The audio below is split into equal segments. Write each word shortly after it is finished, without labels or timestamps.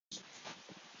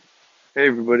Hey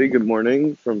everybody, good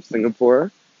morning from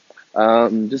Singapore.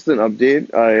 Just an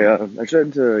update. I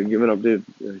tried to give an update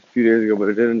a few days ago, but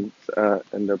it didn't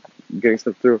end up getting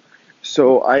stuff through.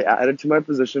 So I added to my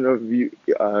position of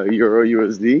Euro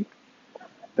USD.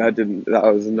 That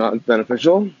was not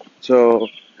beneficial. So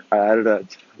I added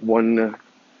at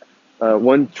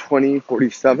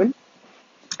 120.47.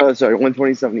 Sorry,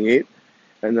 120.78.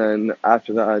 And then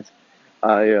after that,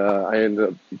 I ended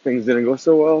up things didn't go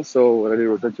so well. So what I did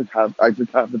was I took half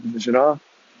the position off.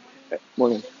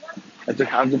 Morning. I took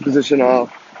half the position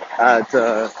off at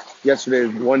yesterday's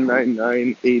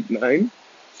 199.89.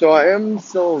 So I am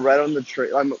still right on the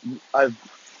trade. I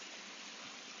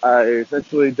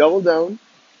essentially doubled down.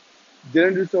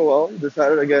 Didn't do so well.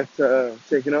 Decided to get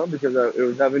taken out because it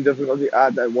was having difficulty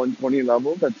at that 120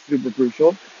 level. That's super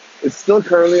crucial. It's still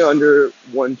currently under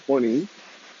 120.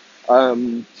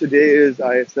 Today is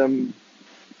ISM.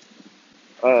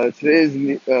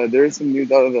 There is some news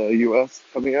out of the U.S.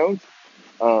 coming out.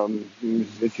 Let me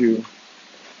just get you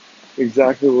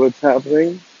exactly what's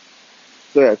happening.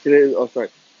 So yeah,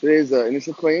 today's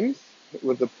initial claims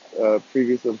with the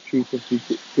previous of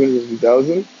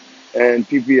 250,000 and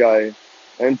PPI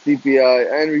and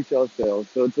CPI and retail sales.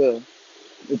 So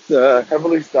it's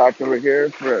heavily stacked over here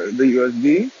for the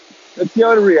USD. Let's see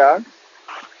how it reacts.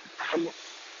 I'm,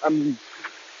 I'm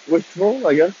wishful,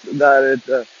 I guess,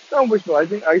 that not wishful. I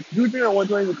do think that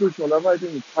 120 is a crucial level. I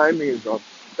think the timing is off.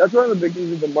 That's one of the big things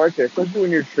with the market, especially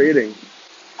when you're trading,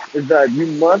 is that you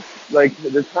must like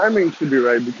the timing should be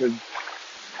right because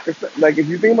if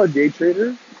you think about day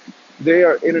traders, they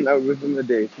are in and out within the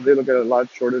day, so they look at a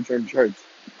lot shorter term charts.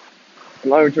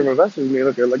 And longer term investors may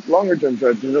look at like longer term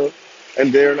charts,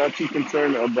 and they are not too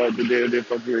concerned about the day to day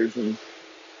fluctuations.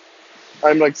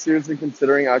 I'm like seriously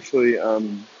considering actually,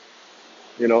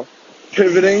 you know,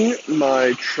 pivoting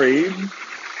my trade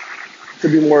to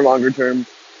be more longer term.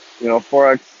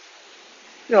 Forex.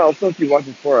 I'll still keep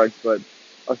watching forex, but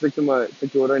I'll stick to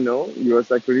what I know. U.S.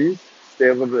 equities. Stay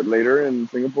a little bit later in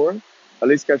Singapore. At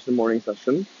least catch the morning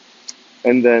session,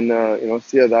 and then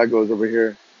see how that goes over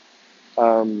here.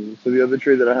 So the other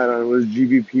trade that I had on was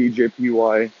GBP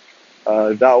JPY.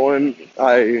 That one,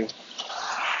 I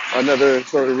another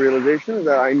sort of realization is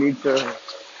that I need to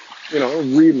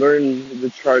relearn the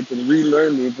charts and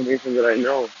relearn the information that I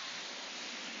know.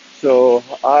 So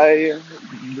I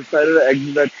decided to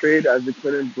exit that trade as it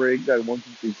couldn't break that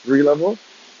 153 level.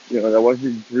 That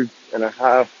 153 and a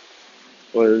half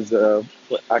was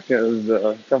acting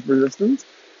as tough resistance,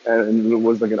 and it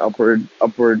was like an upward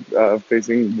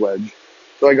facing wedge.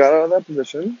 So I got out of that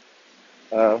position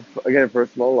again for a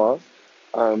small loss.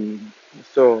 Um,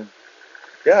 so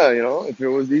yeah, if it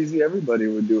was easy, everybody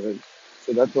would do it.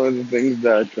 So that's one of the things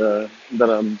that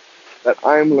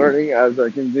I'm learning as I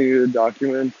continue to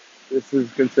document. This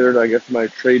is considered, I guess, my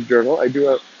trade journal. I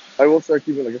will start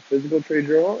keeping like a physical trade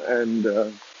journal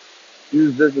and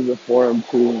use this as a forum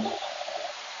to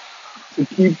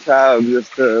keep tabs as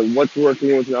to what's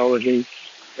working, what's not working.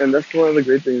 And that's one of the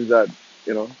great things that,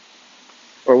 you know,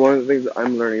 or one of the things that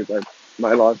I'm learning is that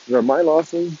my losses are my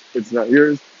losses. It's not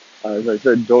yours. As I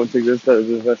said, don't take this as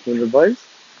investment advice.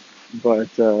 But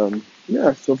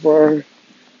yeah, so far,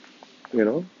 you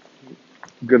know,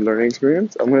 good learning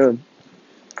experience.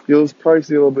 You'll probably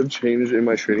see a little bit of change in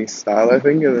my trading style, I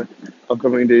think, in the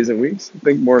upcoming days and weeks. I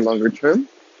think more longer term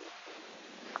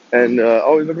and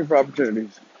always looking for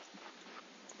opportunities.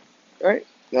 All right.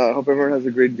 Hope everyone has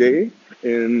a great day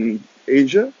in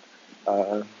Asia.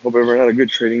 Hope everyone had a good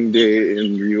trading day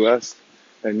in the US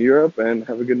and Europe, and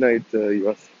have a good night,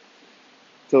 US.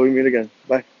 Till we meet again.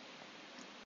 Bye.